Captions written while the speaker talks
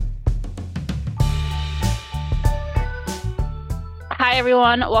Hi,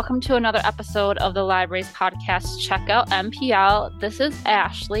 everyone. Welcome to another episode of the Libraries podcast. Check out MPL. This is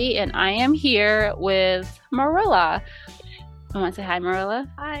Ashley, and I am here with Marilla. I want to say hi,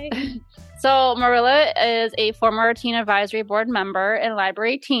 Marilla. Hi. So Marilla is a former teen advisory board member and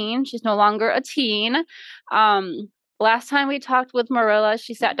library teen. She's no longer a teen. Last time we talked with Marilla,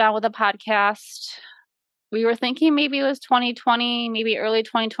 she sat down with a podcast. We were thinking maybe it was 2020, maybe early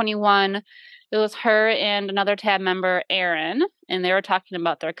 2021. It was her and another tab member, Erin, and they were talking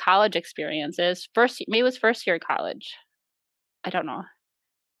about their college experiences. Maybe it was first year college. I don't know.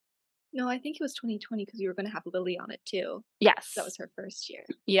 No, I think it was 2020 because we were going to have Lily on it too. Yes. That was her first year.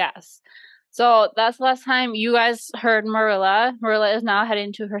 Yes. So that's the last time you guys heard Marilla. Marilla is now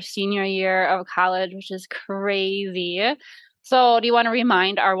heading to her senior year of college, which is crazy. So do you want to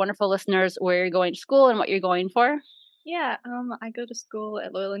remind our wonderful listeners where you're going to school and what you're going for? Yeah, I go to school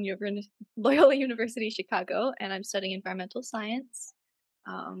at Loyola University Chicago, and I'm studying environmental science.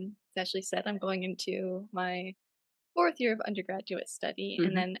 As Ashley said, I'm going into my fourth year of undergraduate study,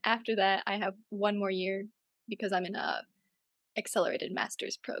 and then after that, I have one more year because I'm in a accelerated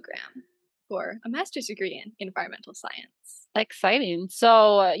master's program for a master's degree in environmental science. Exciting.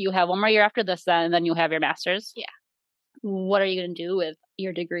 So you have one more year after this, then, and then you have your master's? Yeah. What are you going to do with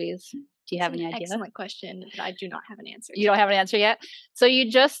your degrees? Do you have any idea? Excellent question. I do not have an answer. You don't have an answer yet? So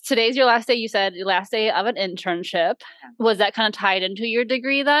today's your last day, you said, your last day of an internship. Yeah. Was that kind of tied into your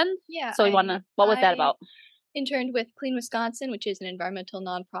degree then? Yeah. So what was that about? Interned with Clean Wisconsin, which is an environmental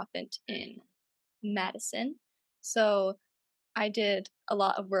nonprofit in Madison. So I did a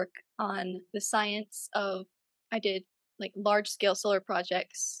lot of work on the science of, I did like large scale solar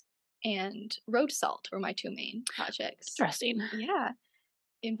projects and road salt were my two main projects. Interesting. Yeah.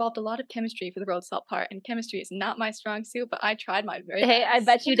 Involved a lot of chemistry for the road salt part, and chemistry is not my strong suit, but I tried my very best. Hey, I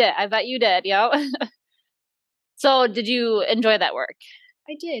bet you did. Yep. So did you enjoy that work?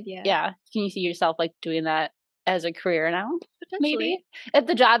 I did, yeah. Yeah. Can you see yourself like doing that as a career now? Potentially. Maybe. If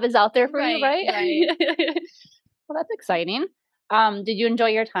the job is out there for you, right? Right. Well, that's exciting. Did you enjoy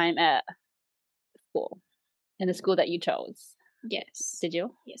your time at school? In the school that you chose? Yes. Did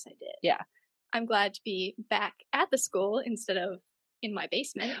you? Yes, I did. Yeah. I'm glad to be back at the school instead of in my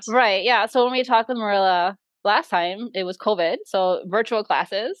basement. Right, yeah. So when we talked with Marilla last time, it was COVID, so virtual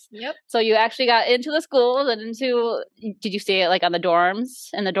classes. Yep. So you actually got into the schools and did you stay like in the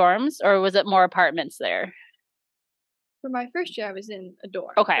dorms, or was it more apartments there? For my first year, I was in a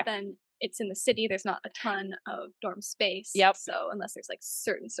dorm. Okay. But then it's in the city, there's not a ton of dorm space. Yep. So unless there's like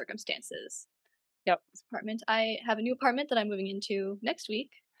certain circumstances. Yep. This apartment. I have a new apartment that I'm moving into next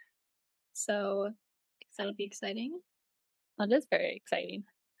week. So that'll be exciting. That is very exciting.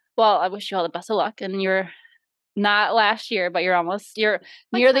 Well, I wish you all the best of luck. And you're not last year, but you're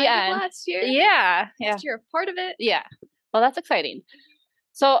near the end. Last year. Yeah. Last year, part of it. Yeah. Well, that's exciting.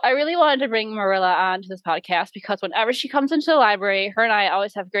 So I really wanted to bring Marilla on to this podcast because whenever she comes into the library, her and I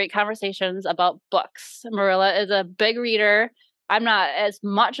always have great conversations about books. Marilla is a big reader. I'm not as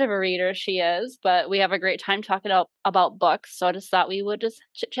much of a reader as she is, but we have a great time talking about books. So I just thought we would just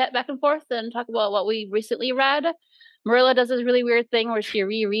chit-chat back and forth and talk about what we recently read. Marilla does this really weird thing where she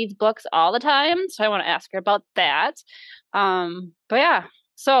rereads books all the time. So I want to ask her about that. But yeah.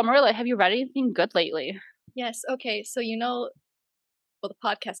 So Marilla, have you read anything good lately? Yes. Okay. So well, the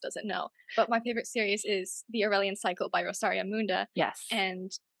podcast doesn't know, but my favorite series is The Aurelian Cycle by Rosaria Munda. Yes.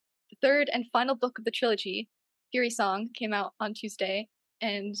 And the third and final book of the trilogy, Fury Song, came out on Tuesday,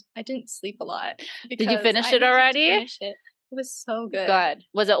 and I didn't sleep a lot. Did you finish it already? It was so good. Good.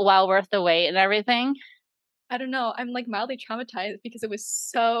 Was it well worth the wait and everything? I don't know. I'm like mildly traumatized because there was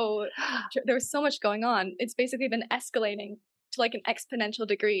so much going on. It's basically been escalating to like an exponential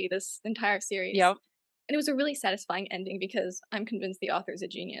degree this entire series. Yep. And it was a really satisfying ending because I'm convinced the author is a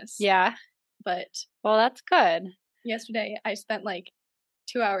genius. Yeah. But well, that's good. Yesterday, I spent like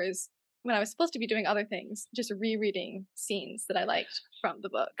 2 hours when I was supposed to be doing other things, just rereading scenes that I liked from the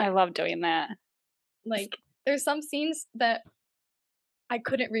book. I love doing that. Like, there's some scenes that I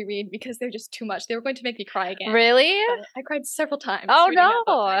couldn't reread because they're just too much. They were going to make me cry again. Really? I cried several times. Oh, no.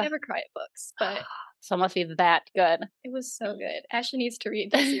 I never cry at books, but so it must be that good. It was so good. Ashley needs to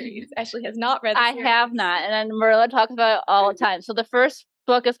read the series. Ashley has not read the series. I have not. And then Marilla talks about it all the time. So the first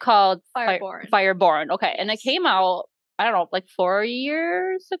book is called Fireborn. Okay. Yes. And it came out, I don't know, like 4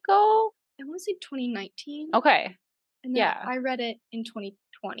 years ago? I want to say 2019. Okay. And then I read it in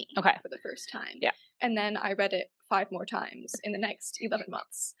 2020 for the first time. Yeah. And then I read it 5 more times in the next 11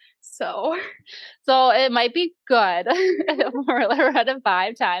 months. So it might be good. Marilla read it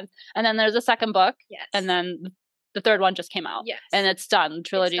 5 times. And then there's a second book. Yes. And then the third one just came out. Yes. And it's done. The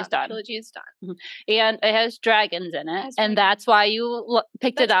trilogy's done. The trilogy is done. And it has dragons in it. And that's why you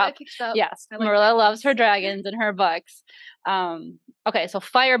picked it up. I picked it up. Yes. I like Marilla dragons. loves her dragons in her books. Okay, so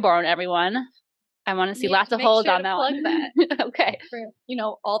Fireborn, everyone. I want to see lots of holes on that one. That. Okay. For,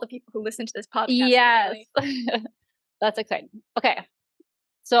 all the people who listen to this podcast. Yes. That's exciting. Okay.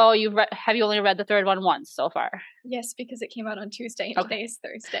 So have you only read the third one once so far? Yes, because it came out on Tuesday and today's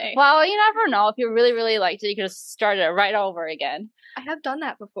Thursday. Well, you never know. If you really, really liked it, you could just start it right over again. I have done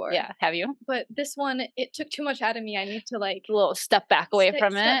that before. Yeah, have you? But this one, it took too much out of me. I need to a little step back away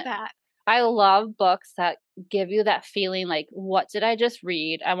from it. Step back. I love books that give you that feeling like, what did I just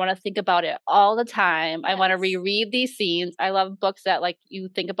read? I want to think about it all the time. Yes. I want to reread these scenes. I love books that you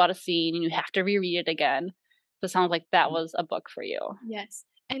think about a scene and you have to reread it again. So it sounds like that was a book for you. Yes.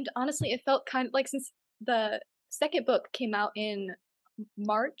 And honestly, it felt kind of like, since the second book came out in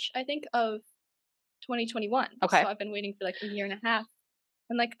March, I think, of 2021. Okay. So I've been waiting for a year and a half.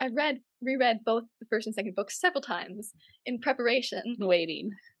 And I reread both the first and second books several times in preparation.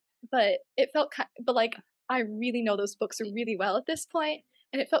 Waiting. But it felt I really know those books really well at this point,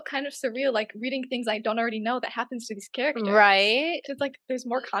 and it felt kind of surreal, reading things I don't already know that happens to these characters. Right. It's there's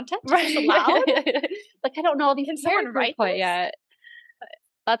more content right. allowed. I don't know these characters quite yet.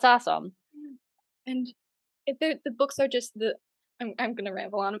 That's awesome. And the books are just I'm gonna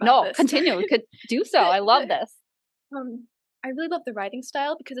ramble on about this. No, continue. We could do so. I love this. I really love the writing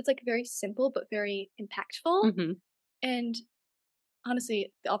style because it's very simple but very impactful. Mm-hmm. And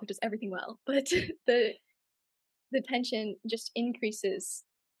honestly, the author does everything well, but the tension just increases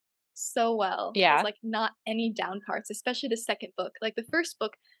so well. Yeah. There's not any down parts, especially the second book. The first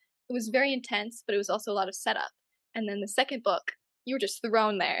book, it was very intense, but it was also a lot of setup. And then the second book, you were just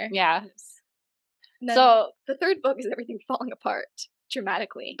thrown there. Yeah. So the third book is everything falling apart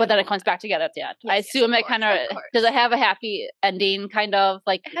dramatically. But then it comes back together at the end. Yes, I assume it kind of does it have a happy ending, kind of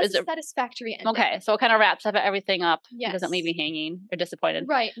it has a satisfactory ending. Okay, so it kind of wraps everything up. Yes. It doesn't leave me hanging or disappointed.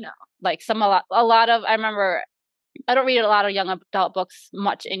 Right, no. A lot of I remember I don't read a lot of young adult books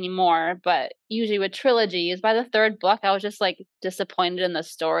much anymore, but usually with trilogies, by the third book I was just disappointed in the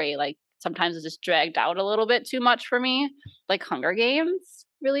story. Sometimes it just dragged out a little bit too much for me. Hunger Games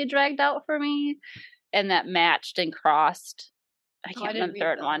really dragged out for me. And that matched and crossed. I can't remember the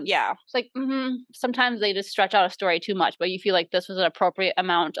third one. Yeah. It's sometimes they just stretch out a story too much, but you feel like this was an appropriate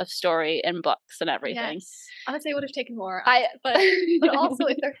amount of story and books and everything. Yes. Honestly, I would have taken more. But also,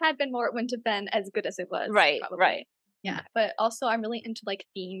 if there had been more, it wouldn't have been as good as it was. Right, probably. Right. Yeah. But also, I'm really into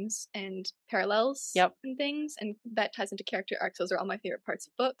themes and parallels and things, and that ties into character arcs. Those are all my favorite parts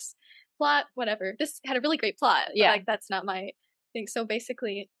of books. Plot, whatever. This had a really great plot. Yeah. But, that's not my thing. So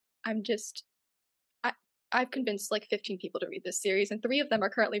basically, I've convinced 15 people to read this series, and 3 of them are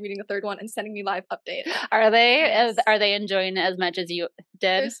currently reading the third one and sending me live updates. Are they? Yes. Are they enjoying it as much as you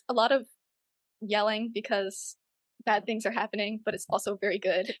did? There's a lot of yelling because bad things are happening, but it's also very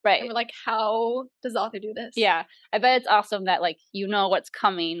good. Right. And we're how does the author do this? Yeah. I bet it's awesome that what's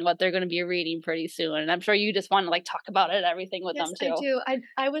coming, what they're going to be reading pretty soon. And I'm sure you just want to talk about it, everything with them too. Yes, I do.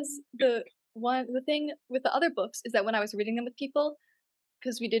 I was the thing with the other books is that when I was reading them with people,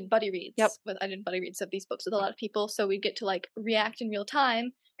 because we did buddy reads. Yep. I did buddy reads of these books with a lot of people, so we'd get to react in real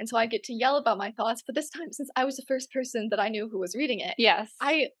time, and so I get to yell about my thoughts. But this time, since I was the first person that I knew who was reading it, yes,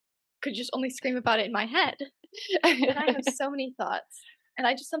 I could just only scream about it in my head. And I have so many thoughts, and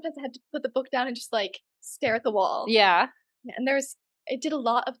I just sometimes had to put the book down and just stare at the wall. Yeah. And it did a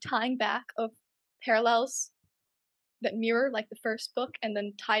lot of tying back of parallels that mirror the first book, and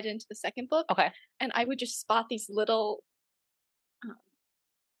then tied into the second book. Okay. And I would just spot these little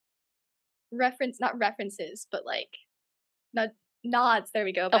not references, but nods. There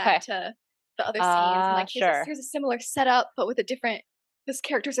we go. Back to the other scenes. And here's a similar setup, but with a different. This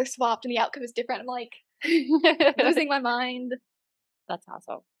characters are swapped, and the outcome is different. I'm losing my mind. That's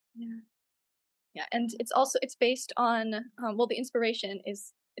awesome. Yeah. Yeah, and it's based on the inspiration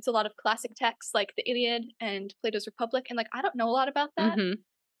is it's a lot of classic texts like the Iliad and Plato's Republic, and I don't know a lot about that.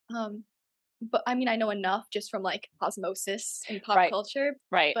 Mm-hmm. But I mean I know enough just from osmosis and pop culture.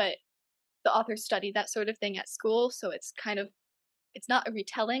 Right. But the authors study that sort of thing at school, so it's it's not a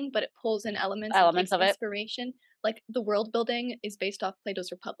retelling, but it pulls in elements of inspiration. The world building is based off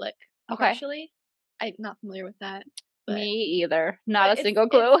Plato's Republic. Partially. I'm not familiar with that. Me either. Not a single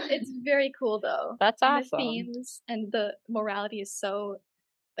clue. It's very cool though. That's awesome. The themes and the morality is so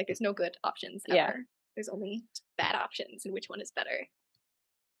there's no good options ever. Yeah. There's only bad options, and which one is better.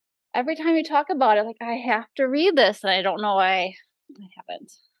 Every time you talk about it, I have to read this, and I don't know why I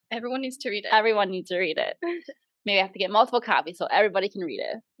haven't. Everyone needs to read it. Everyone needs to read it. maybe I have to get multiple copies so everybody can read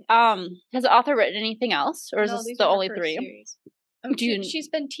it. Has the author written anything else, or is No, this these the are her only first 3? series. Do you- She's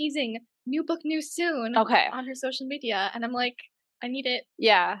been teasing new book news soon Okay. on her social media, and I'm like, I need it.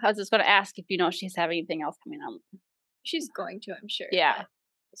 Yeah, I was just going to ask if you know if she's having anything else coming out. She's going to, I'm sure. Yeah. but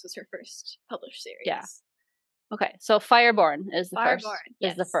this was her first published series. Yeah. Okay, so Fireborn is the first.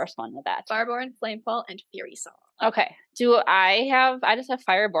 Yes. Is the first one with that. Fireborn, Flamefall, and Fury Song. Okay. I just have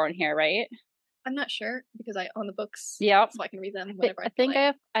Fireborn here, right? I'm not sure because I own the books. Yep. So I can read them whenever I think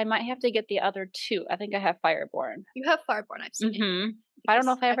like. I might have to get the other 2. I think I have Fireborn. You have Fireborn, I've seen it. I don't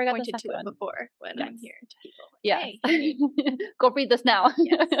know if I ever got the pointed second to one it before when I'm here to people. Like, Yeah. Hey. Go read this now.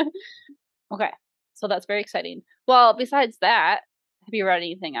 Yes. Okay. So that's very exciting. Well, besides that, have you read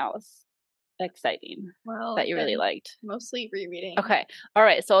anything else exciting that you really liked? Mostly rereading. Okay. All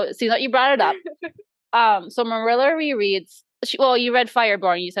right. So see that you brought it up. So Marilla rereads. You read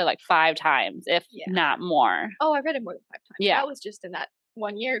Fireborn. You said like 5 times, if not more. Oh, I read it more than 5 times. Yeah. That was just in that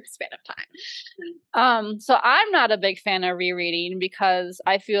 1 year span of time. So I'm not a big fan of rereading because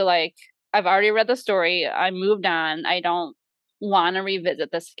I feel like I've already read the story. I moved on. I don't want to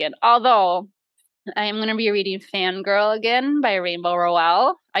revisit this again. Although I am going to be reading Fangirl again by Rainbow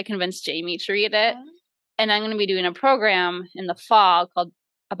Rowell. I convinced Jamie to read it. And I'm going to be doing a program in the fall called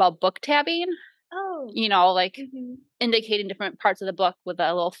about book tabbing. Oh. You know, like indicating different parts of the book with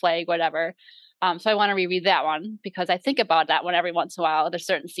a little flag, whatever. So I want to reread that one because I think about that one every once in a while. There's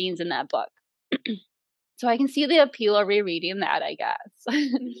certain scenes in that book. So I can see the appeal of rereading that, I guess.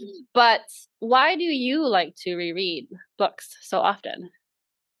 But why do you like to reread books so often?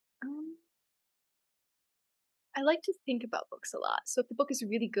 I like to think about books a lot. So if the book is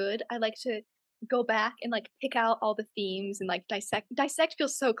really good, I like to go back and like pick out all the themes and like dissect. Dissect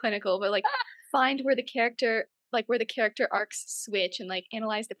feels so clinical, but like find where the character arcs switch and like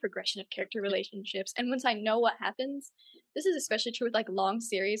analyze the progression of character relationships. And once I know what happens, this is especially true with like long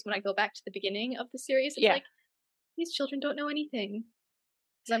series. When I go back to the beginning of the series, it's like these children don't know anything.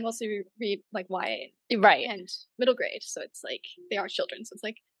 Because I mostly read like YA and middle grade, so it's like they are children. So it's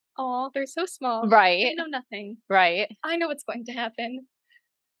like, oh, they're so small. Right. They know nothing. Right. I know what's going to happen.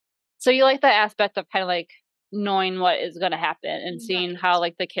 So you like the aspect of kind of like knowing what is going to happen and seeing how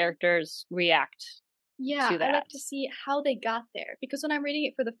like the characters react. Yeah, to that. I like to see how they got there. Because when I'm reading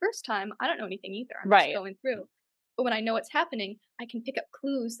it for the first time, I don't know anything either. I'm just going through. But when I know what's happening, I can pick up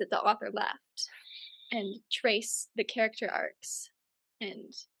clues that the author left and trace the character arcs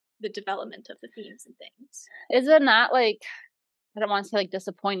and the development of the themes and things. Is it not like, I don't want to say like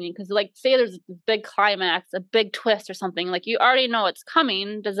disappointing, because like say there's a big climax, a big twist or something, like you already know it's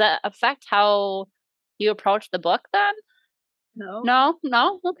coming. Does that affect how you approach the book then? No.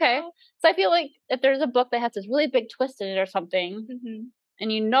 No? Okay. No. So I feel like if there's a book that has this really big twist in it or something,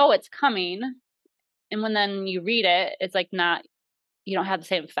 and you know it's coming, and when then you read it, it's like not, you don't have the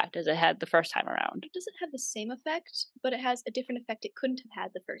same effect as it had the first time around. It doesn't have the same effect, but it has a different effect it couldn't have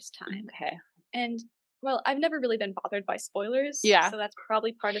had the first time. Okay. And, well, I've never really been bothered by spoilers. Yeah. So that's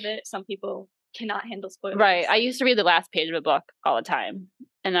probably part of it. Some people cannot handle spoilers. Right. I used to read the last page of a book all the time,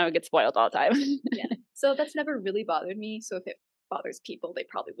 and I would get spoiled all the time. Yeah. So that's never really bothered me. So if it bothers people, they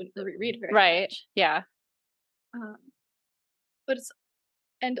probably wouldn't reread very much. Yeah. But it's,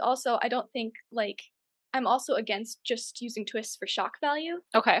 and also I don't think like, I'm also against just using twists for shock value.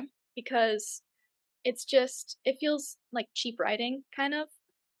 Okay. Because it's just, it feels like cheap writing, kind of.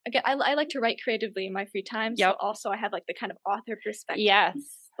 Again, I like to write creatively in my free time, so also I have like the kind of author perspective. Yes.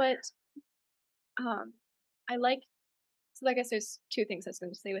 But I like, so I guess there's 2 things I was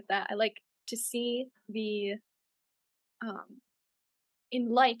going to say with that. I like to see the, in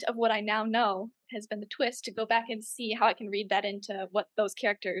light of what I now know has been the twist, to go back and see how I can read that into what those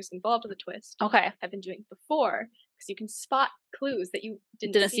characters involved with the twist have been doing before, because you can spot clues that you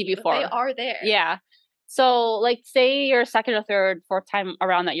didn't see before. They are there. Yeah. So, like, say your second or third, fourth time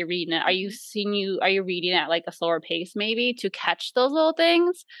around that you're reading it, are you reading at like a slower pace maybe to catch those little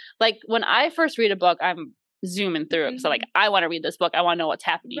things? Like when I first read a book, I'm zooming through it. So like, I want to read this book. I want to know what's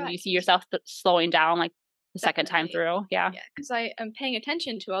happening. You see yourself slowing down like the second time through. Yeah. Yeah, because I am paying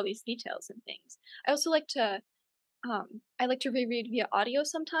attention to all these details and things. I also like to, I like to reread via audio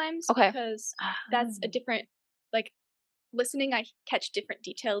sometimes. Because that's a different, like, listening, I catch different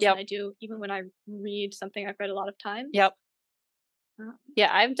details than I do even when I read something I've read a lot of times. Yeah,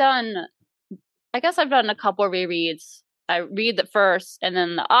 I've done a couple of rereads. I read the first and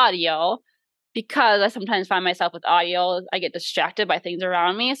then the audio, because I sometimes find myself with audio, I get distracted by things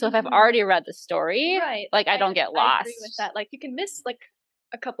around me. So if I've already read the story, like I don't get lost. I agree with that. Like you can miss like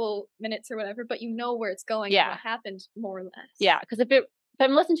a couple minutes or whatever, but you know where it's going and what happened more or less. Yeah, because if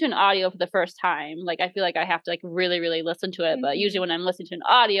I'm listening to an audio for the first time, like I feel like I have to like really, really listen to it. But usually when I'm listening to an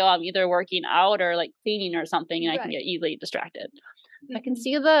audio, I'm either working out or like cleaning or something, and I can Right. get easily distracted. I can Mhm.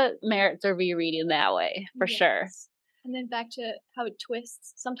 see the merits of rereading that way for sure. Yes. And then back to how it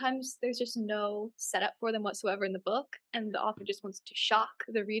twists. Sometimes there's just no setup for them whatsoever in the book, and the author just wants to shock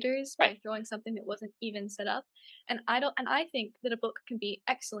the readers by Right. throwing something that wasn't even set up. And I think that a book can be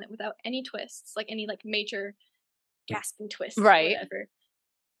excellent without any twists, like any like major gasping twists or Right. whatever,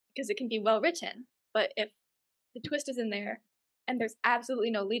 because it can be well written. But if the twist is in there and there's absolutely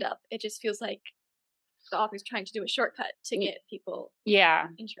no lead up, it just feels like the author's trying to do a shortcut to Y- get people Yeah.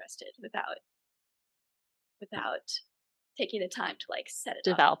 interested without taking the time to like set it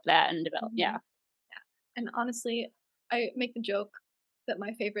up. Develop that and develop. Yeah. Mhm. And honestly, I make the joke that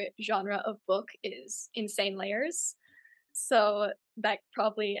my favorite genre of book is insane layers. So that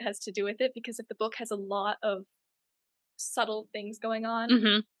probably has to do with it, because if the book has a lot of subtle things going on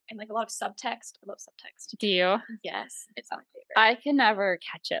hmm and like a lot of subtext, I love subtext. Do you? Yes, it's my favorite. I can never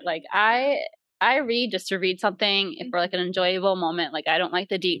catch it. Like I read just to read something for like an enjoyable moment. Like I don't like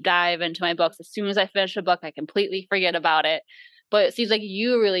the deep dive into my books. As soon as I finish a book, I completely forget about it. But it seems like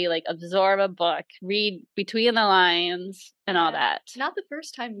you really like absorb a book, read between the lines and all Yeah. that. Not the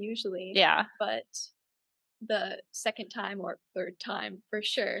first time usually, Yeah. but the second time or third time for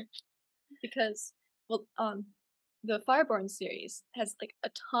sure. Because well, the Fireborn series has like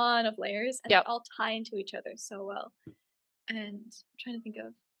a ton of layers, and Yep. they all tie into each other so well. And I'm trying to think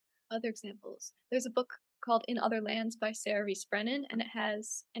of other examples. There's a book called In Other Lands by Sarah Reese Brennan, and it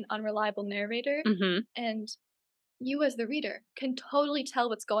has an unreliable narrator, hmm and you as the reader can totally tell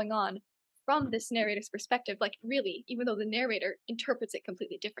what's going on from this narrator's perspective. Like really, even though the narrator interprets it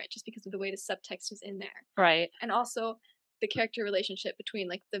completely different just because of the way the subtext is in there. Right. And also the character relationship between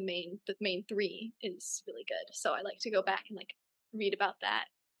like the main three is really good. So I like to go back and like read about that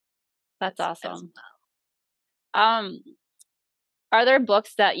That's as awesome. well. Are there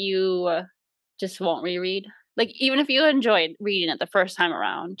books that you just won't reread? Like even if you enjoyed reading it the first time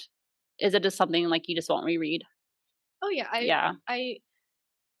around, is it just something like you just won't reread? Oh yeah, Yeah.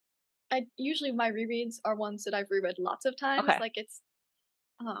 I usually my rereads are ones that I've reread lots of times. Okay. Like it's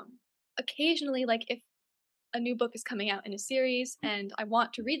occasionally like if a new book is coming out in a series and I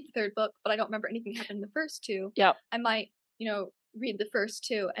want to read the third book, but I don't remember anything happened in the first two, Yep. I might, read the first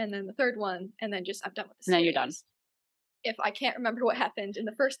two and then the third one, and then just I'm done with the And series. then you're done. If I can't remember what happened in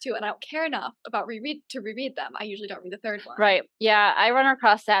the first two and I don't care enough about reread them, I usually don't read the third one. Right. Yeah, I run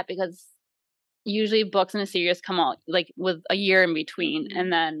across that because usually books in a series come out like with a year in between,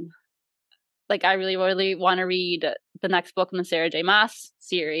 and then like I really, really want to read the next book in the Sarah J. Maas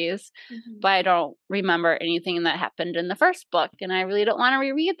series, but I don't remember anything that happened in the first book, and I really don't want to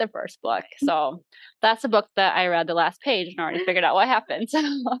reread the first book. So that's a book that I read the last page and already figured out what happened. So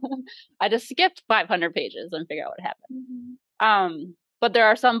I just skipped 500 pages and figured out what happened. But there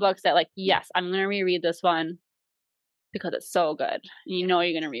are some books that like, yes, I'm going to reread this one because it's so good. And you know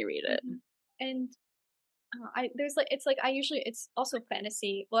you're going to reread it. And it's also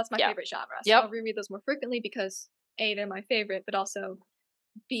fantasy. Well, that's my favorite genre. So Yep. I'll reread those more frequently because A, they're my favorite, but also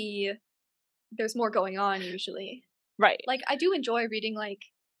B, there's more going on usually. Right. Like I do enjoy reading like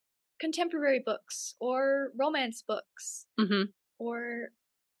contemporary books or romance books or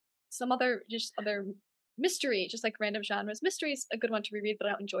some other mystery, just like random genres. Mystery's a good one to reread, but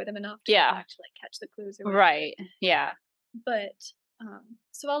I don't enjoy them enough to actually like catch the clues or whatever. Right. Yeah. But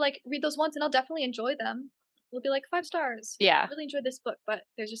so I'll like read those once and I'll definitely enjoy them. It'll be like 5 stars. Yeah. I really enjoyed this book, but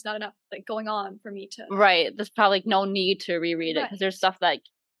there's just not enough like going on for me to. Right. There's probably no need to reread it because there's stuff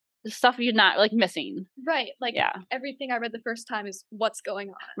you're not like missing. Right. Like everything I read the first time is what's going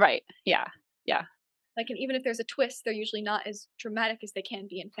on. Right. Yeah. Yeah. Like, and even if there's a twist, they're usually not as dramatic as they can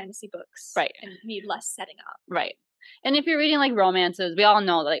be in fantasy books. Right. And need less setting up. Right. And if you're reading like romances, we all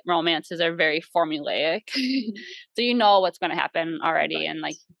know that like romances are very formulaic. So you know what's going to happen already, and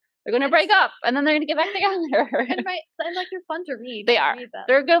like they're going to break up and then they're going to get back together. and like they're fun to read. They are.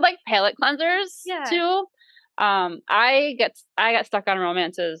 They're good like palate cleansers too. I got stuck on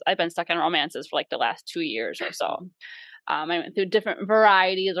romances. I've been stuck on romances for like the last 2 years or so. I went through different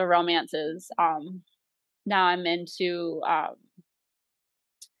varieties of romances. Now I'm into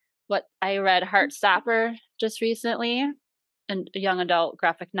what I read Heartstopper just recently, a young adult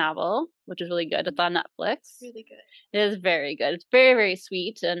graphic novel, which is really good. It's on Netflix. Really good. It is very good. It's very, very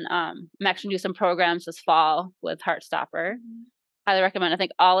sweet. And I'm actually doing some programs this fall with Heartstopper. Highly recommend. I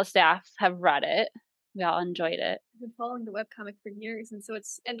think all the staff have read it. We all enjoyed it. I've been following the webcomic for years, and so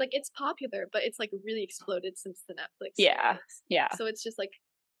it's popular, but it's like really exploded since the Netflix series. Yeah. So it's just like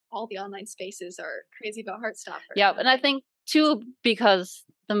all the online spaces are crazy about Heartstopper. Yep. And I think too, because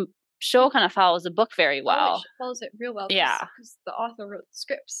the show kind of follows the book very well. It follows it real well. Yeah. Because the author wrote the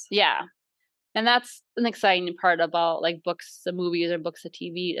scripts. Yeah. And that's an exciting part about like books, the movies or books of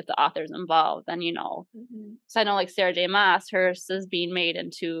TV, if the author's involved, then So I know like Sarah J. Maas, hers is being made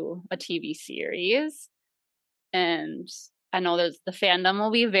into a TV series. And I know the fandom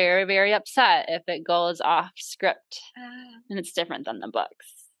will be very, very upset if it goes off script and it's different than the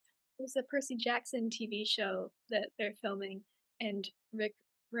books. There's a Percy Jackson TV show that they're filming, and Rick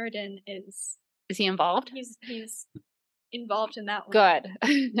Riordan is he involved? He's involved in that one.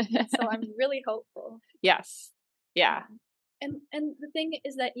 Good. So I'm really hopeful. Yes. Yeah. And the thing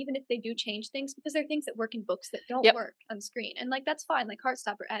is that even if they do change things, because there are things that work in books that don't work on screen, and like that's fine. Like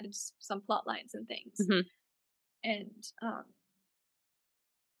Heartstopper added some plot lines and things, and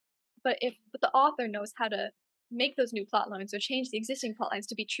but the author knows how to make those new plot lines or change the existing plot lines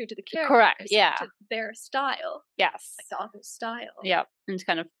to be true to the characters, correct, yeah, to their style, yes, like the author's style, yep, and to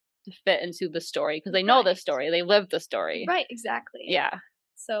kind of fit into the story because they know the story, they live the story, right? Exactly. Yeah.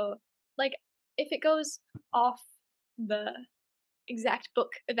 So, like, if it goes off the exact book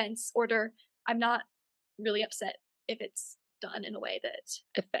events order, I'm not really upset if it's done in a way that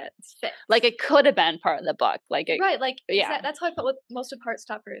it fits. Like it could have been part of the book, like it, right? Like yeah, that's how I felt with most of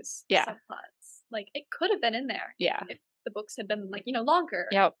Heartstopper's subplots. Like it could have been in there, if the books had been like longer.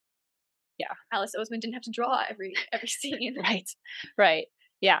 Yep. Yeah. Alice Oseman didn't have to draw every scene. Right.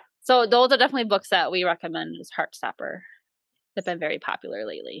 Yeah. So those are definitely books that we recommend as Heartstopper. They've been very popular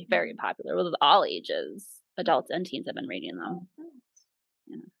lately. Very popular with all ages. Adults and teens have been reading them.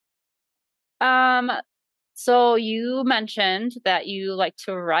 Yeah. So you mentioned that you like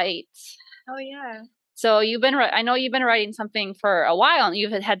to write. Oh yeah. So I know you've been writing something for a while, and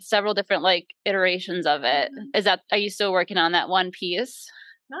you've had several different like iterations of it. Are you still working on that one piece?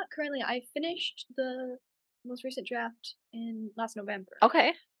 Not currently. I finished the most recent draft in last November.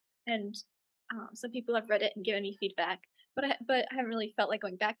 Okay. And some people have read it and given me feedback, but I haven't really felt like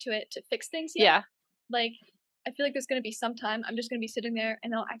going back to it to fix things yet. Yeah. Like I feel like there's going to be some time I'm just going to be sitting there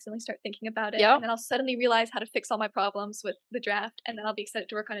and then I'll accidentally start thinking about it, and then I'll suddenly realize how to fix all my problems with the draft, and then I'll be excited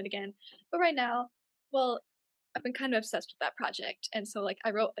to work on it again. But right now, well, I've been kind of obsessed with that project, and so like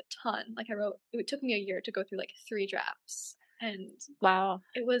I wrote a ton. Like it took me a year to go through like 3 drafts, and wow,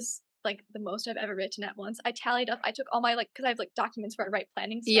 it was like the most I've ever written at once. I tallied up. I took all my because I have like documents where I write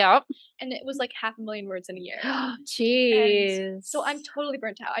planning stuff. Yep. And it was like 500,000 words in a year. Jeez. And so I'm totally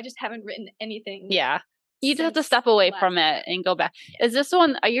burnt out. I just haven't written anything. Yeah. You just have to step away from it and go back. Yeah. Is this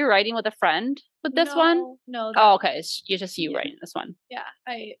one? Are you writing with a friend with this one? No. Oh, okay. It's just you writing this one. Yeah,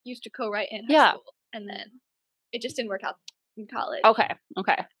 I used to co-write in high school, and then it just didn't work out in college.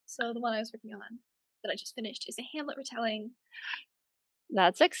 Okay. So the one I was working on that I just finished is a Hamlet retelling.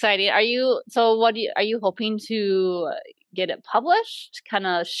 That's exciting. Are you hoping to get it published? Kind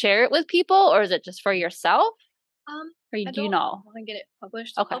of share it with people, or is it just for yourself? Or do you know? I want to get it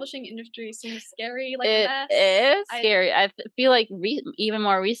published. Okay. The publishing industry seems scary, like it a mess. Is scary. I feel like even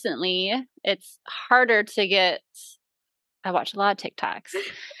more recently, it's harder to get. I watch a lot of TikToks,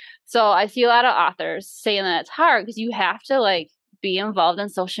 so I see a lot of authors saying that it's hard because you have to like be involved in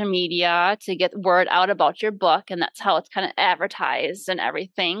social media to get word out about your book, and that's how it's kind of advertised and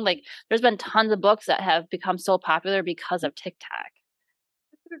everything. Like there's been tons of books that have become so popular because of TikTok.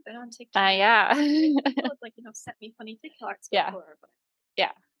 I've never been on TikTok. Yeah. People have like sent me funny TikToks before, but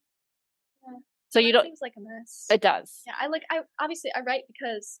yeah. So you don't. Seems like a mess. It does. Yeah, I obviously I write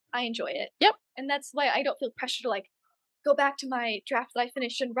because I enjoy it. Yep. And that's why I don't feel pressure to like go back to my draft that I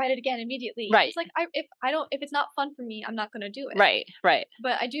finished and write it again immediately. Right. It's like if it's not fun for me, I'm not going to do it. Right.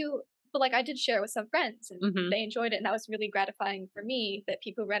 But I did share it with some friends, and they enjoyed it, and that was really gratifying for me that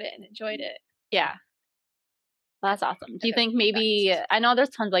people read it and enjoyed it. Yeah. Well, that's awesome. Do you think maybe I know there's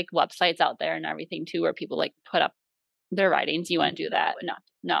tons of like websites out there and everything too where people like put up their writings. You want to do that?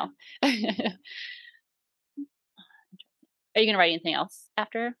 No. Are you going to write anything else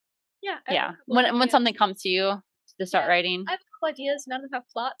after? Yeah. When something comes to you to start writing? I have a couple ideas. None of them have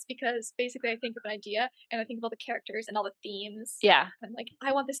plots because basically I think of an idea and I think of all the characters and all the themes. Yeah. And I'm like,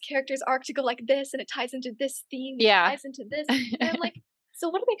 I want this character's arc to go like this, and it ties into this theme. Yeah. It ties into this. And I'm like, so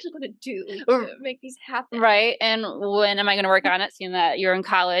what am I actually going to do to make these happen? Right. And when am I going to work on it? Seeing that you're in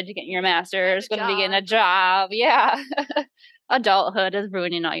college, getting your master's, going to be getting a job. Yeah. Adulthood is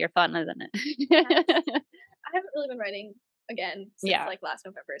ruining all your fun, isn't it? Yes. I haven't really been writing again since like last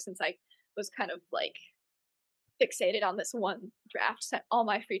November, since I was kind of like fixated on this one draft, spent all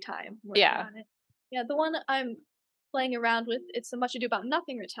my free time working on it. Yeah, the one I'm playing around with, it's a Much Ado About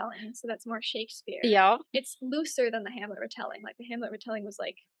Nothing retelling, so that's more Shakespeare. Yeah. It's looser than the Hamlet retelling. Like the Hamlet retelling was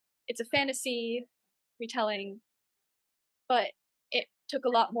like, it's a fantasy retelling, but it took a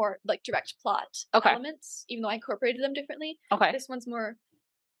lot more like direct plot elements, even though I incorporated them differently. Okay. This one's more.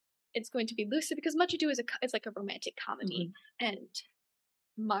 It's going to be looser because Much Ado it's like a romantic comedy, and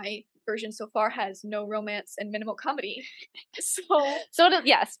my version so far has no romance and minimal comedy.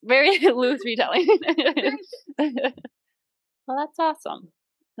 Yes, very loose retelling. Well, that's awesome.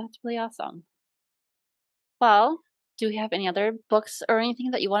 That's really awesome. Well, do we have any other books or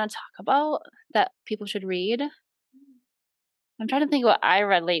anything that you want to talk about that people should read? I'm trying to think what I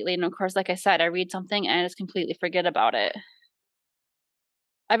read lately, and of course, like I said, I read something and I just completely forget about it.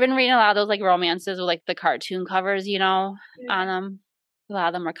 I've been reading a lot of those like romances with like the cartoon covers, on them. A lot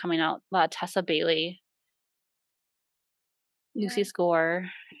of them are coming out. A lot of Tessa Bailey, Lucy Score.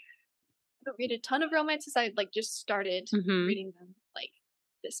 I don't read a ton of romances. I like just started reading them like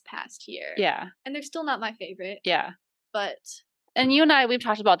this past year. Yeah. And they're still not my favorite. Yeah. And you and I, we've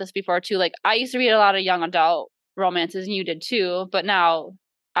talked about this before too. Like I used to read a lot of young adult romances and you did too. But now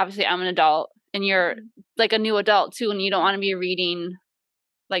obviously I'm an adult and you're like a new adult too. And you don't want to be reading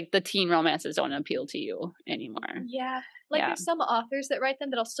like the teen romances don't appeal to you anymore. Yeah. Like there's some authors that write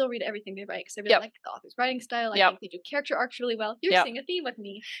them that I'll still read everything they write because I really like the author's writing style. I think they do character arcs really well. You're seeing a theme with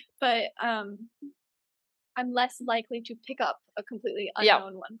me. But I'm less likely to pick up a completely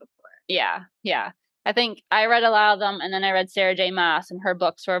unknown one before. Yeah. Yeah. I think I read a lot of them and then I read Sarah J. Maas and her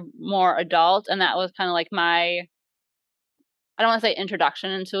books were more adult and that was kind of like I don't want to say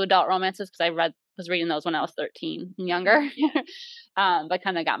introduction into adult romances because I was reading those when I was 13 and younger. But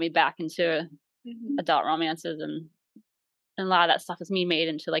kind of got me back into adult romances and a lot of that stuff is made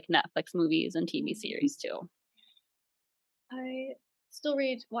into like Netflix movies and TV series too. I still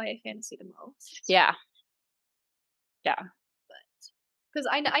read YA fantasy the most. Yeah. Yeah. Because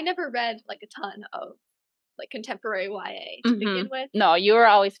I never read like a ton of like contemporary YA to begin with. No, you were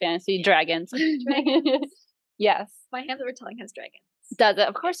always fantasy dragons. Yes. My Hamlet retelling has dragons. Does it?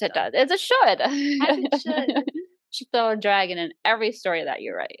 Of course it does. It should. As it should. Should throw a dragon in every story that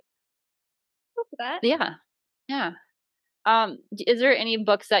you write. Look at that. Yeah. Yeah. Is there any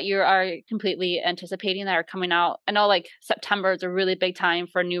books that you are completely anticipating that are coming out? I know like September is a really big time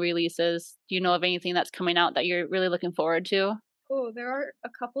for new releases. Do you know of anything that's coming out that you're really looking forward to? Oh, there are a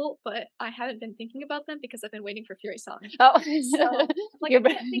couple, but I haven't been thinking about them because I've been waiting for Fury Song. Oh, so like, I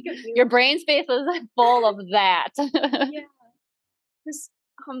can't think of your brain space is full of that. Yeah, there's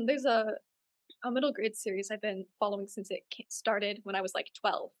a middle grade series I've been following since it started when I was like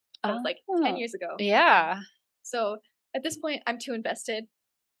 12. That was like 10 years ago. Yeah. So at this point, I'm too invested.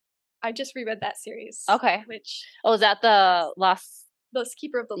 I just reread that series. Okay. Which is that the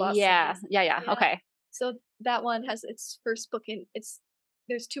Keeper of the Lost? Yeah. Series. Yeah. Okay. So that one has its first book in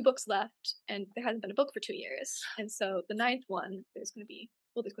there's 2 books left and there hasn't been a book for 2 years. And so the 9th one, there's going to be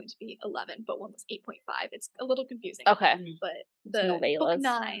 11, but one was 8.5. It's a little confusing. Okay. But the book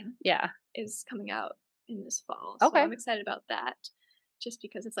 9 is coming out in this fall. So I'm excited about that just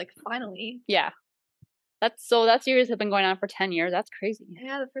because it's like finally. Yeah. That series has been going on for 10 years. That's crazy.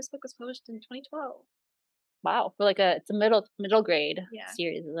 Yeah, the first book was published in 2012. Wow. For it's a middle grade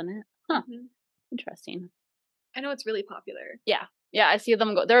series, isn't it? Huh. Interesting. I know it's really popular. Yeah. Yeah, I see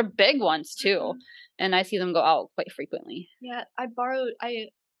them go. They're big ones too. And I see them go out quite frequently. Yeah, I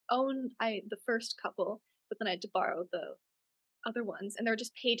own the first couple, but then I had to borrow the other ones, and there were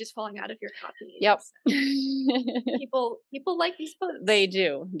just pages falling out of your copies. Yep. People like these books. They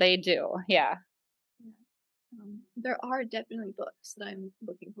do. Yeah. There are definitely books that I'm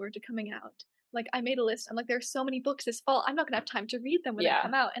looking forward to coming out. Like I made a list. I'm like, there's so many books this fall. I'm not gonna have time to read them when they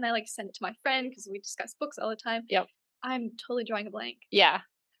come out. And I like send it to my friend because we discuss books all the time. Yep. I'm totally drawing a blank. Yeah.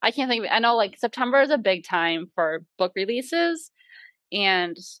 I can't think of it. I know like September is a big time for book releases.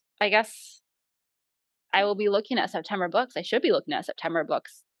 And I guess I will be looking at September books. I should be looking at September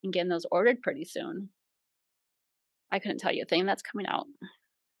books and getting those ordered pretty soon. I couldn't tell you a thing that's coming out.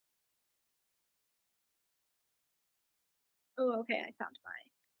 Oh, okay. I found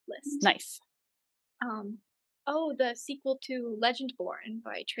my list. Nice. The sequel to Legendborn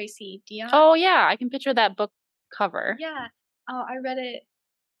by Tracy Deonn. Oh yeah, I can picture that book cover. Yeah. I read it.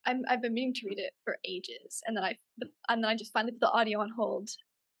 I've been meaning to read it for ages, and then I just finally put the audio on hold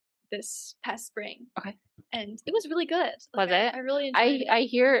this past spring. Okay. And it was really good. Was it? I really enjoyed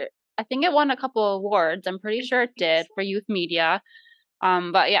it. I think it won a couple awards. I'm pretty sure it did for youth media.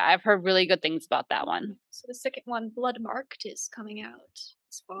 But yeah, I've heard really good things about that one. So the second one, Blood Marked, is coming out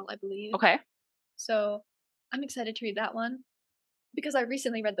this fall, I believe. Okay. So I'm excited to read that one because I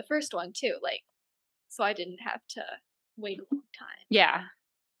recently read the first one too, so I didn't have to wait a long time. Yeah.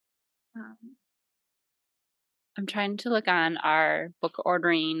 I'm trying to look on our book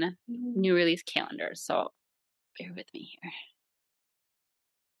ordering new release calendar. So bear with me here.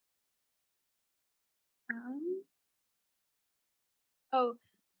 Oh,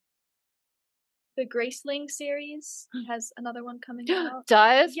 the Graceling series has another one coming out.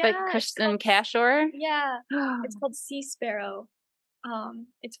 Does by Yeah, it's Kristen called Cashore? Yeah, it's called Sea Sparrow.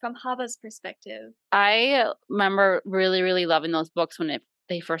 It's from Hava's perspective. I remember really, really loving those books when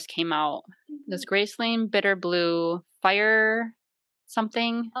they first came out. There's Graceling, Bitter Blue, Fire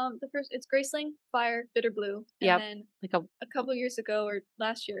something. It's Graceling, Fire, Bitter Blue, and Yep, then like a couple years ago or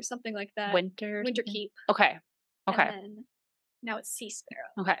last year, something like that, Winter something? Keep, Okay. and Okay. then now it's Sea Sparrow.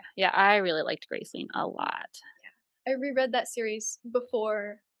 Okay. Yeah, I really liked Graceling a lot. I reread that series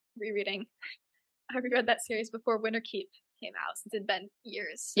before rereading. I reread that series before Winter Keep came out, since it'd been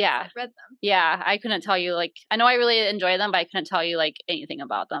years since Yeah. I'd read them. Yeah, I couldn't tell you, like, I know I really enjoy them, but I couldn't tell you, like, anything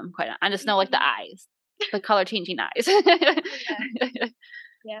about them. Quite. I just know, like, the eyes, the color changing eyes.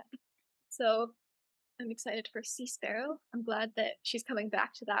 Yeah. So I'm excited for Sea Sparrow. I'm glad that she's coming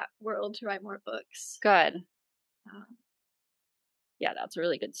back to that world to write more books. Good. Um, Yeah, that's a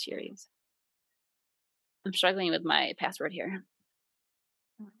really good series. I'm struggling with my password here.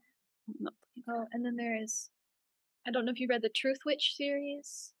 Oh, and then there is, I don't know if you read the Truth Witch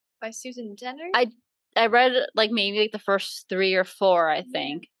series by Susan Dennard. I read like maybe like the first 3 or 4, I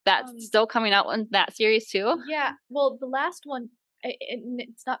think. That's still coming out in that series too? Yeah. Well, the last one,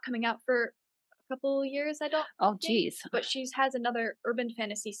 it's not coming out for a couple years, I don't Oh, think. geez. But she has another urban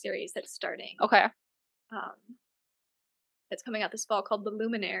fantasy series that's starting. Okay. That's coming out this fall called The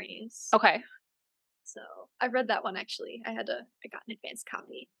Luminaries. Okay. So I read that one actually. I got an advanced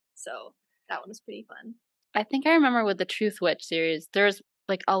copy. So that one was pretty fun. I think I remember with the Truth Witch series, there's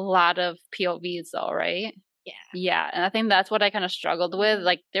like a lot of POVs though, right? Yeah. Yeah, and I think that's what I kind of struggled with.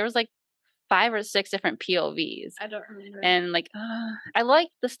 Like there was like 5 or 6 different POVs. I don't remember. And like I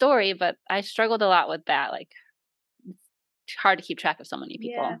liked the story, but I struggled a lot with that. Like it's hard to keep track of so many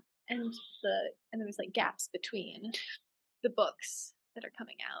people. Yeah. And there was like gaps between the books that are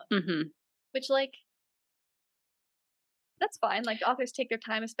coming out. Mm-hmm. Which like that's fine. Like authors take their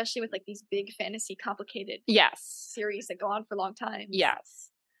time, especially with like these big fantasy complicated series that go on for long times. Yes.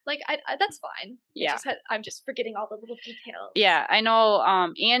 Like I that's fine. Yeah. I'm just forgetting all the little details. Yeah, I know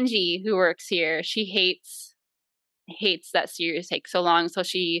Angie who works here, she hates that series takes so long, so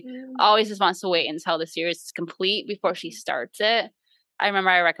she always just wants to wait until the series is complete before she starts it. I remember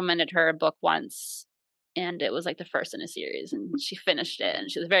I recommended her a book once and it was like the first in a series and she finished it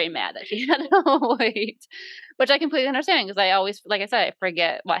and she was very mad that she had to wait, which I completely understand because I always, like I said, I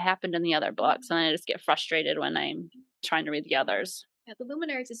forget what happened in the other books and I just get frustrated when I'm trying to read the others. Yeah, The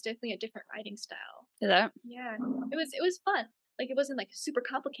Luminaries is definitely a different writing style. Is that? Yeah, it was fun. Like it wasn't like super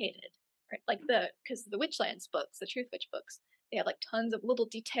complicated, right? Like because the Witchlands books, the Truth Witch books, they have like tons of little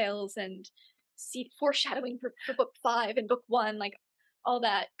details and foreshadowing for book 5 and book 1, like all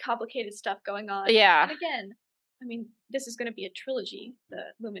that complicated stuff going on. Yeah. And again, I mean, this is going to be a trilogy, the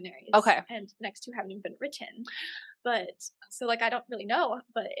Luminaries. Okay. And the next 2 haven't even been written. But so like I don't really know,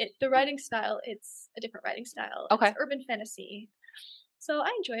 but the writing style, it's a different writing style. Okay. It's urban fantasy. So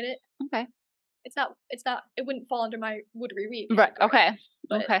I enjoyed it. Okay. It wouldn't fall under my would reread. Right. Okay.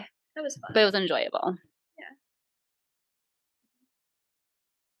 But okay. That was fun. But it was enjoyable. Yeah.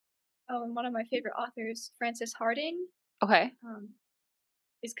 Oh, and one of my favorite authors, Frances Harding. Okay.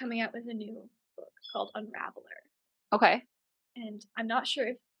 Is coming out with a new book called Unraveler. Okay. And I'm not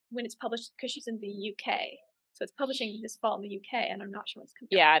sure when it's published because she's in the UK. So it's publishing this fall in the UK, and I'm not sure when it's coming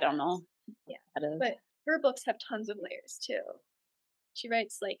out. Yeah, I don't know. Yeah. That is. But her books have tons of layers too. She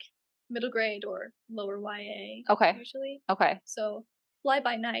writes like middle grade or lower YA. Okay. Usually. Okay. So Fly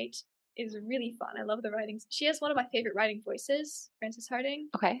by Night is really fun. I love the writing. She has one of my favorite writing voices, Frances Harding.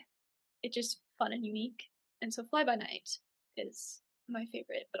 Okay. It's just fun and unique. And so Fly by Night is my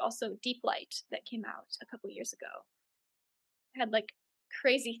favorite, but also Deep Light that came out a couple years ago. It had like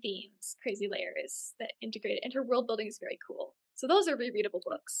crazy themes, crazy layers that integrated, and her world building is very cool. So those are rereadable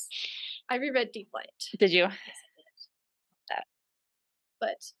books. I reread Deep Light. Did you? Yes, I did.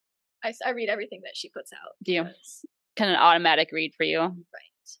 But I read everything that she puts out. Do you? Kind of an automatic read for you.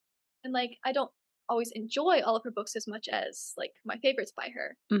 Right. And like I don't always enjoy all of her books as much as like my favorites by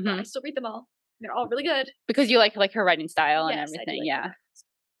her. Mm-hmm. But I still read them all. They're all really good. Because you like her writing style and Yes, everything. I do like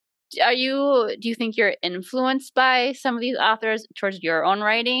Yeah. Do you think you're influenced by some of these authors towards your own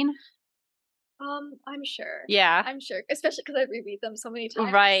writing? I'm sure. Yeah. I'm sure. Especially because I reread them so many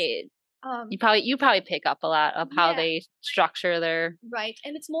times. Right. You probably pick up a lot of how they structure their right,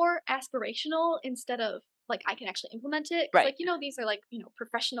 and it's more aspirational instead of like I can actually implement it. Right. Like these are like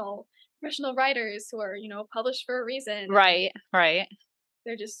professional writers who are published for a reason. Right. Right.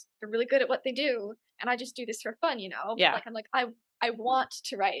 they're really good at what they do, and I just do this for fun, you know. Yeah. Like I'm like I want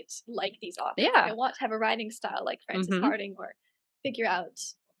to write like these authors. Like, Yeah. I want to have a writing style like Frances Mhm. Harding, or figure out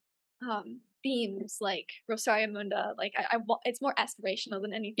themes like Rosario Munda. Like I want, it's more aspirational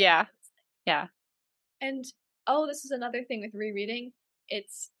than anything. Yeah. else. Yeah. And this is another thing with rereading.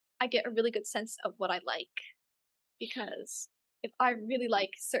 I get a really good sense of what I like, because if I really like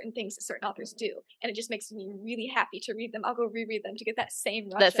certain things that certain authors do, and it just makes me really happy to read them, I'll go reread them to get that same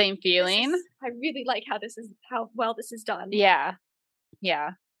rush. That same feeling. I really like how well this is done. Yeah.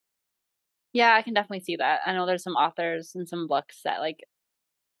 Yeah. Yeah, I can definitely see that. I know there's some authors and some books that like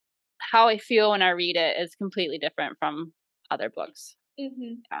how I feel when I read it is completely different from other books.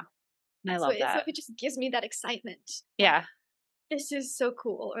 Mm-hmm. Yeah. And I love that. So it just gives me that excitement. Yeah. This is so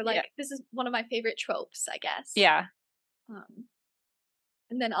cool. Or like, this is one of my favorite tropes, I guess. Yeah.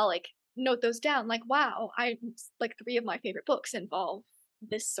 And then I'll like note those down. Like, wow, like 3 of my favorite books involve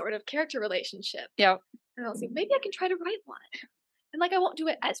this sort of character relationship. Yep. And I'll say, maybe I can try to write one. And like, I won't do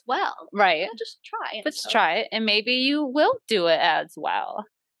it as well. Right. I'll just try. Let's try it, and maybe you will do it as well.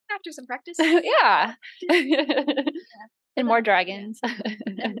 After some practice. Yeah. And more dragons.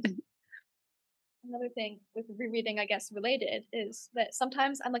 Another thing with rereading, I guess, related, is that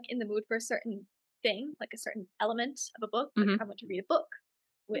sometimes I'm like in the mood for a certain thing, like a certain element of a book. Like I want to read a book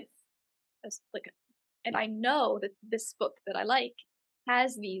with and I know that this book that I like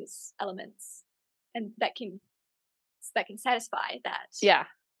has these elements, and that can satisfy that. Yeah.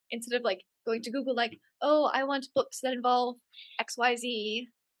 Instead of like going to Google, like, oh, I want books that involve XYZ,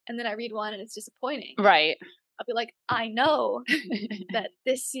 and then I read one and it's disappointing. Right. I'll be like, I know that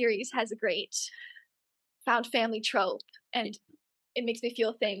this series has a great found family trope, and it makes me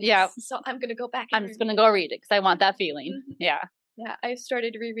feel things. Yeah. So I'm gonna go back. I'm just gonna go read it because I want that feeling. Mm-hmm. Yeah. Yeah. I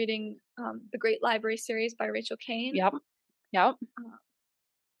started rereading the Great Library series by Rachel Caine. Yep. Yep.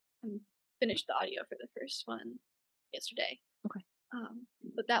 And finished the audio for the first one yesterday. Okay.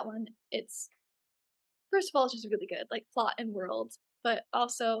 But that one, it's first of all, it's just really good, like plot and world, but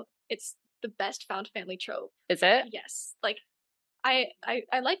also it's the best found family trope. Is it? Yes. Like I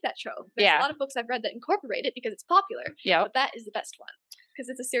like that trope. There's Yeah. a lot of books I've read that incorporate it because it's popular. Yeah. But that is the best one. Because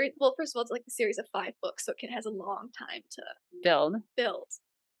it's a series. Well, first of all, it's like the series of 5 books, so it has a long time to build.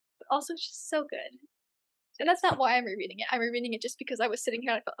 But also, it's just so good. And that's not why I'm rereading it. I'm rereading it just because I was sitting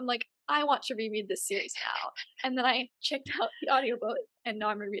here and I'm like, I want to reread this series now. And then I checked out the audiobook, and now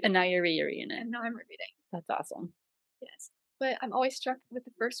I'm rereading. And now you're rereading it. And now I'm rereading. That's awesome. Yes. But I'm always struck with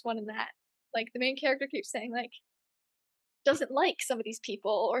the first one in that. Like, the main character keeps saying, like, doesn't like some of these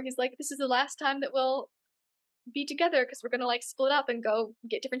people, or he's like, this is the last time that we'll be together because we're gonna like split up and go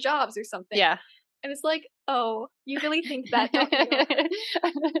get different jobs or something. Yeah. And it's like, oh, you really think that, don't you?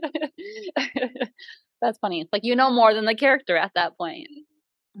 That's funny. Like, you know more than the character at that point.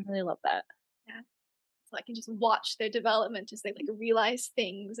 I really love that. Yeah. So I can just watch their development as they like realize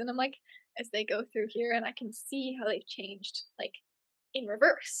things, and I'm like, as they go through here, and I can see how they've changed, like in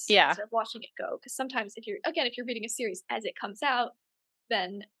reverse. Yeah. Instead of watching it go. Because sometimes if you're reading a series as it comes out,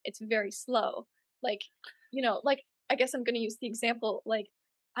 then it's very slow. Like, you know, like I guess I'm gonna use the example, like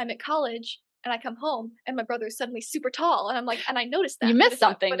I'm at college and I come home and my brother is suddenly super tall, and I'm like, and I noticed that. You missed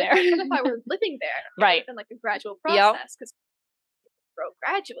something there. But if I were living there, right, then like a gradual process, because grow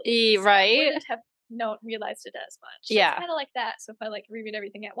gradually. So right. I wouldn't have realized it as much. So yeah. It's kind of like that. So if I like reread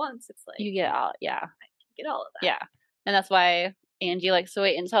everything at once, it's like you get all, yeah. I can get all of that. Yeah. And that's why Angie likes to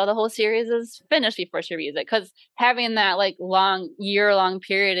wait until the whole series is finished before she reads it, because having that like year-long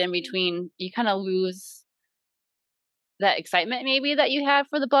period in between, you kind of lose that excitement maybe that you had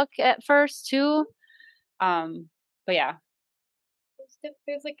for the book at first too. But yeah,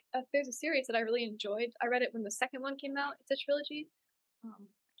 there's a series that I really enjoyed. I read it when the second one came out. It's a trilogy. I can't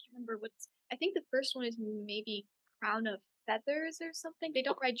remember I think the first one is maybe Crown of Feathers or something. They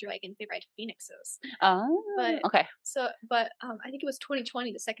don't ride dragons, they ride phoenixes. Oh, okay. But I think it was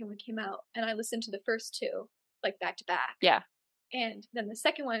 2020 the second one came out, and I listened to the first 2 like back to back. Yeah. And then the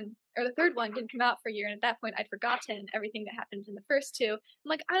second one, or the third one, didn't come out for a year, and at that point I'd forgotten everything that happened in the first 2. I'm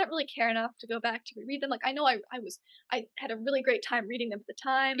like, I don't really care enough to go back to reread them. Like, I know I had a really great time reading them at the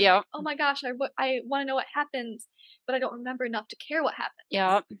time. Yeah. Like, oh my gosh, I want to know what happens, but I don't remember enough to care what happens.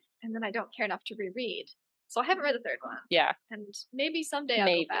 Yeah. And then I don't care enough to reread. So I haven't read the third one. Yeah. And maybe someday I'll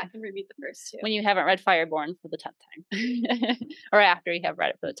go back and reread the first 2. When you haven't read Fireborn for the 10th time. Or after you have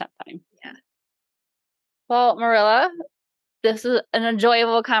read it for the 10th time. Yeah. Well, Marilla, this is an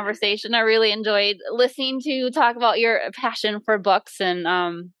enjoyable conversation. I really enjoyed listening to you talk about your passion for books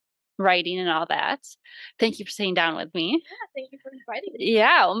and writing and all that. Thank you for sitting down with me. Yeah, thank you for inviting me.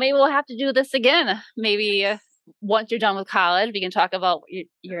 Yeah, well, maybe we'll have to do this again. Maybe once you're done with college, we can talk about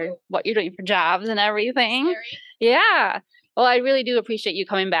what you're doing for jobs and everything. Scary. Yeah. Well, I really do appreciate you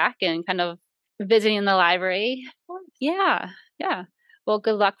coming back and kind of visiting the library. Yeah. Yeah. Well,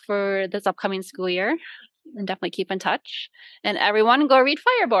 good luck for this upcoming school year. And definitely keep in touch. And everyone, go read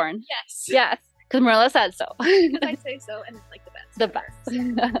Fireborn. Yes. Yes, because Marilla said so. I say so, and it's like the best. The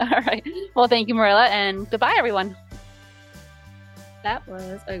best. All right. Well, thank you, Marilla, and goodbye, everyone. That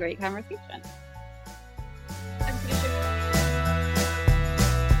was a great conversation.